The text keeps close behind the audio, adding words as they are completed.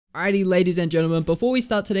Alrighty, ladies and gentlemen, before we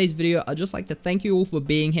start today's video, I'd just like to thank you all for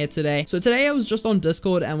being here today. So today I was just on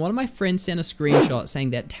Discord and one of my friends sent a screenshot saying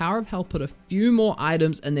that Tower of Hell put a few more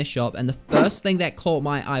items in their shop, and the first thing that caught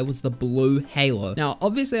my eye was the blue halo. Now,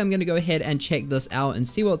 obviously I'm going to go ahead and check this out and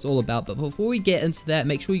see what it's all about, but before we get into that,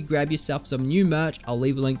 make sure you grab yourself some new merch. I'll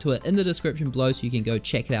leave a link to it in the description below so you can go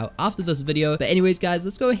check it out after this video. But anyways guys,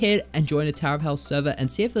 let's go ahead and join a Tower of Hell server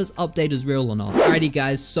and see if this update is real or not. Alrighty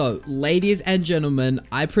guys, so ladies and gentlemen,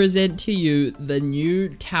 I present to you the new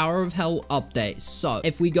Tower of Hell update. So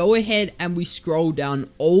if we go ahead and we scroll down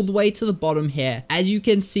all the way to the bottom here, as you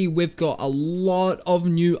can see, we've got a lot of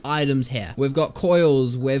new items here. We've got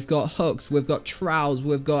coils, we've got hooks, we've got trowels,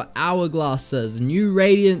 we've got hourglasses, new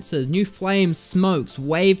radiances, new flames, smokes,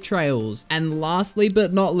 wave trails, and lastly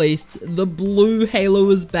but not least, the blue halo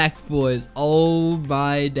is back, boys. Oh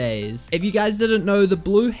my days. If you guys didn't know, the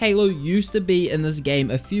blue halo used to be in this game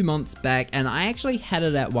a few months back, and I actually had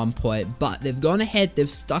it at one point, but they've gone ahead, they've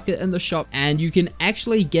stuck it in the shop, and you can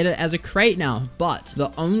actually get it as a crate now. But the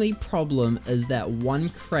only problem is that one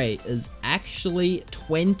crate is actually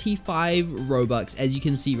 25 Robux, as you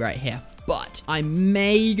can see right here. But I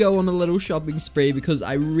may go on a little shopping spree because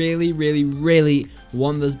I really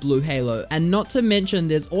want this blue halo. And not to mention,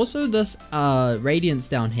 there's also this radiance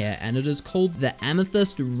down here, and it is called the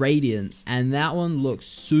amethyst radiance, and that one looks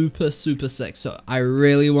super sick. So I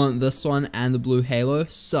really want this one and the blue halo,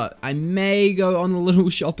 so I may go on a little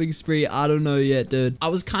shopping spree. I don't know yet, dude. I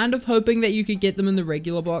was kind of hoping that you could get them in the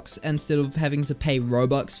regular box instead of having to pay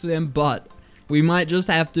Robux for them, but we might just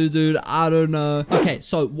have to, dude. I don't know. Okay,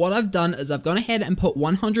 so what I've done is I've gone ahead and put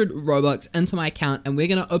 100 Robux into my account, and we're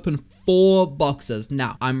gonna open 4 boxes.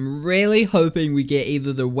 Now, I'm really hoping we get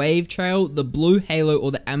either the wave trail, the blue halo,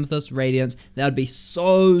 or the amethyst radiance. That would be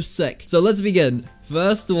so sick. So let's begin.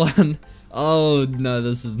 First one. Oh no,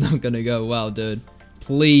 this is not gonna go well, dude.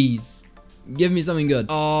 Please give me something good.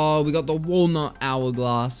 Oh, we got the walnut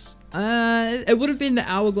hourglass. It would have been the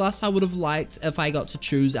hourglass I would have liked if I got to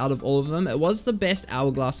choose out of all of them. It was the best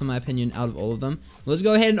hourglass in my opinion out of all of them. Let's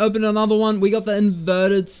go ahead and open another one. We got the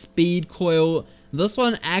inverted speed coil. This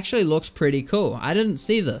one actually looks pretty cool. I didn't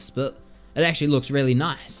see this, but it actually looks really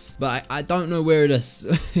nice. But I don't know where it is.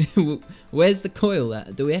 Where's the coil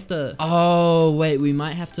at? Do we have to? Oh, wait, we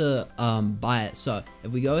might have to buy it. So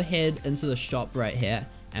if we go ahead into the shop right here,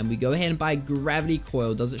 and we go ahead and buy gravity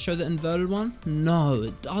coil. Does it show the inverted one? No,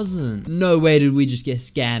 it doesn't. No way did we just get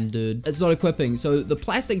scammed, dude. It's not equipping. So the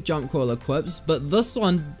plastic jump coil equips, but this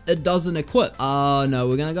one, it doesn't equip. Oh no,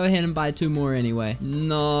 we're gonna go ahead and buy 2 more anyway.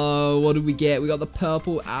 No, what did we get? We got the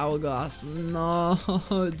purple hourglass. No,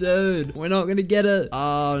 dude, we're not gonna get it.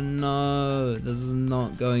 Oh no, this is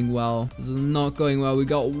not going well. This is not going well. We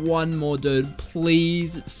got 1 more, dude.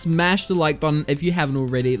 Please smash the like button if you haven't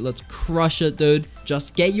already. Let's crush it, dude.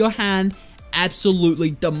 Just get your hand,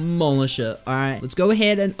 absolutely demolish it. All right, let's go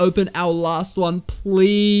ahead and open our last one,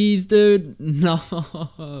 please, dude. No.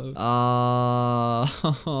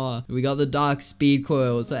 We got the dark speed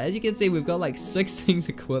coil. So as you can see, we've got like 6 things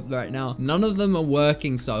equipped right now. None of them are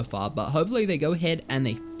working so far, but hopefully they go ahead and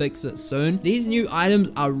they fix it soon. These new items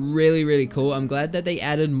are really cool. I'm glad that they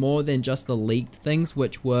added more than just the leaked things,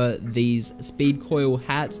 which were these speed coil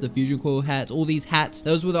hats, the fusion coil hats, all these hats.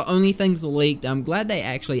 Those were the only things leaked. I'm glad they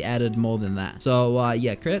actually added more than that. So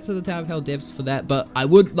yeah, credit to the Tower of Hell devs for that, but I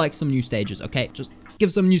would like some new stages. Okay, just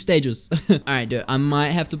give some new stages. Alright, dude, I might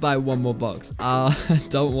have to buy 1 more box. I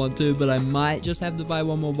don't want to, but I might just have to buy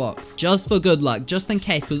 1 more box just for good luck, just in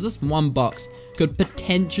case, because this 1 box could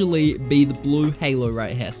potentially be the blue halo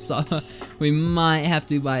right here. So we might have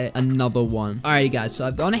to buy another one. Alrighty guys, so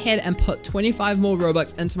I've gone ahead and put 25 more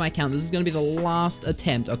Robux into my account. This is gonna be the last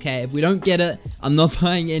attempt. Okay, if we don't get it, I'm not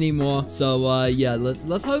buying anymore. So yeah,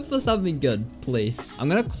 let's hope for something good, please. I'm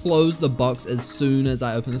gonna close the box as soon as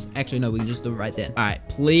I open this. Actually no, we can just do it right there. Alright,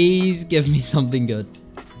 please give me something good.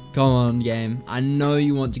 Come on, game, I know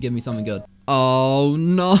you want to give me something good. Oh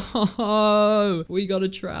no, we got a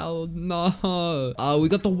trowel. No. Oh, we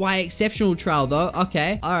got the white exceptional trowel though.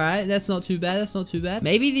 Okay, all right, that's not too bad. That's not too bad.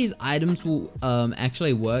 Maybe these items will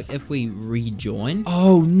actually work if we rejoin.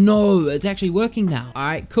 Oh no, it's actually working now. All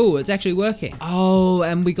right, cool, it's actually working. Oh,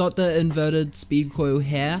 and we got the inverted speed coil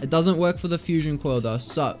here. It doesn't work for the fusion coil though.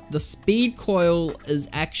 So the speed coil is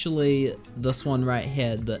actually this one right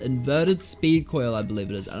here, the inverted speed coil, I believe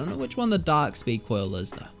it is. I don't know which one the dark speed coil is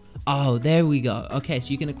though. Oh, there we go. Okay,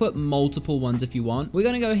 so you can equip multiple ones if you want. We're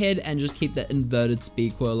gonna go ahead and just keep the inverted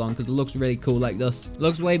speed coil on because it looks really cool like this. It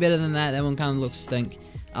looks way better than that. That one kind of looks stink.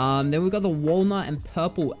 Then we've got the walnut and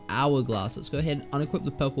purple hourglass. Let's go ahead and unequip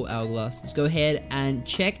the purple hourglass. Let's go ahead and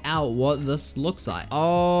check out what this looks like.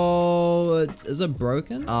 Oh, is it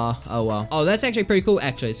broken? Oh well. Oh, that's actually pretty cool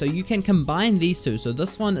actually. So you can combine these two. So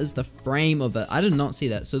this one is the frame of it. I did not see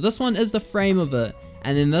that. So this one is the frame of it.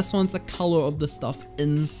 And then this one's the color of the stuff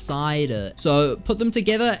inside it. So put them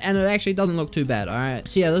together and it actually doesn't look too bad, alright?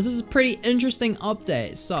 So yeah, this is a pretty interesting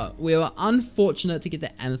update. So we were unfortunate to get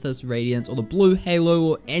the amethyst radiance or the blue halo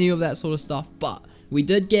or any of that sort of stuff, but we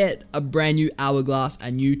did get a brand new hourglass, a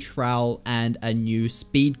new trowel, and a new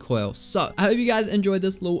speed coil. So I hope you guys enjoyed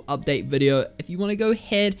this little update video. If you want to go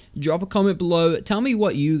ahead, drop a comment below. Tell me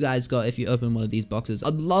what you guys got if you open one of these boxes.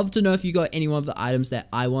 I'd love to know if you got any one of the items that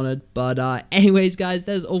I wanted. But anyways, guys,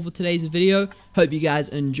 that is all for today's video. Hope you guys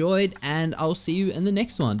enjoyed, and I'll see you in the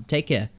next one. Take care.